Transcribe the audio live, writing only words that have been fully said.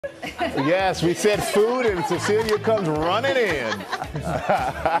Yes, we said food, and Cecilia comes running in.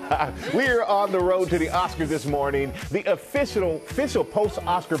 We're on the road to the Oscars this morning. The official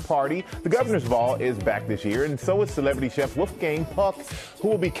post-Oscar party, the Governor's Ball, is back this year, and so is celebrity chef Wolfgang Puck, who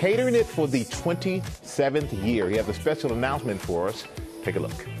will be catering it for the 27th year. He has a special announcement for us. Take a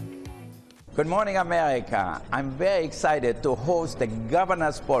look. Good morning, America. I'm very excited to host the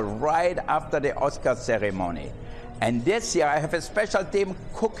Governor's Ball right after the Oscar ceremony. And this year, I have a special team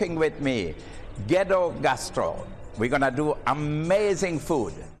cooking with me, Ghetto Gastro. We're going to do amazing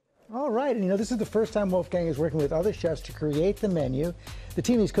food. All right, and this is the first time Wolfgang is working with other chefs to create the menu. The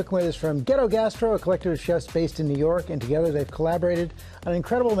team he's cooking with is from Ghetto Gastro, a collective of chefs based in New York, and together they've collaborated on an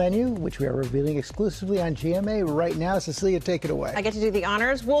incredible menu, which we are revealing exclusively on GMA right now. Cecilia, take it away. I get to do the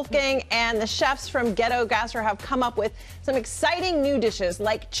honors. Wolfgang and the chefs from Ghetto Gastro have come up with some exciting new dishes,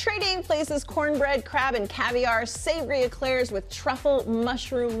 like Trading Places cornbread, crab, and caviar, savory eclairs with truffle,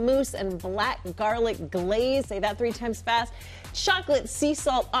 mushroom mousse, and black garlic glaze. Say that 3 times fast. Chocolate sea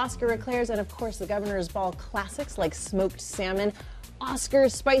salt Oscar eclairs, and of course the Governor's Ball classics like smoked salmon, Oscar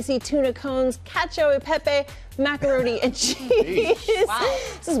spicy tuna cones, cacio e pepe, macaroni and cheese. Wow.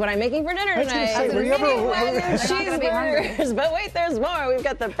 This is what I'm making for dinner tonight. Cheeseburgers. But wait, there's more. We've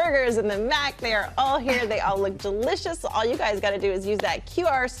got the burgers and the mac. They are all here. They all look delicious. So all you guys got to do is use that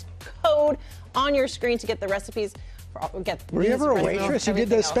QR code on your screen to get the recipes. Were you ever a waitress? You did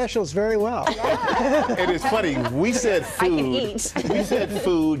those specials very well. Yeah. It is funny. We said food. I can eat. We said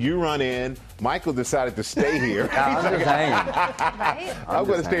food. You run in. Michael decided to stay here. I'm just hanging. Right? I'm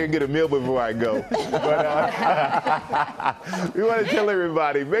going to stay and get a meal before I go. But we want to tell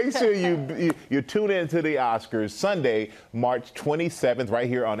everybody, make sure you tune in to the Oscars Sunday, March 27th, right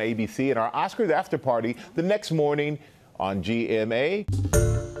here on ABC, and our Oscars after party the next morning on GMA.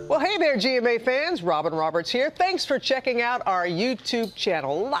 Well, hey there, GMA fans. Robin Roberts here. Thanks for checking out our YouTube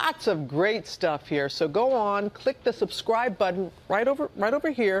channel. Lots of great stuff here. So go on, click the subscribe button right over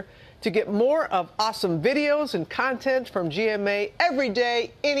here to get more of awesome videos and content from GMA every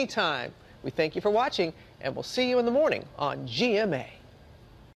day, anytime. We thank you for watching, and we'll see you in the morning on GMA.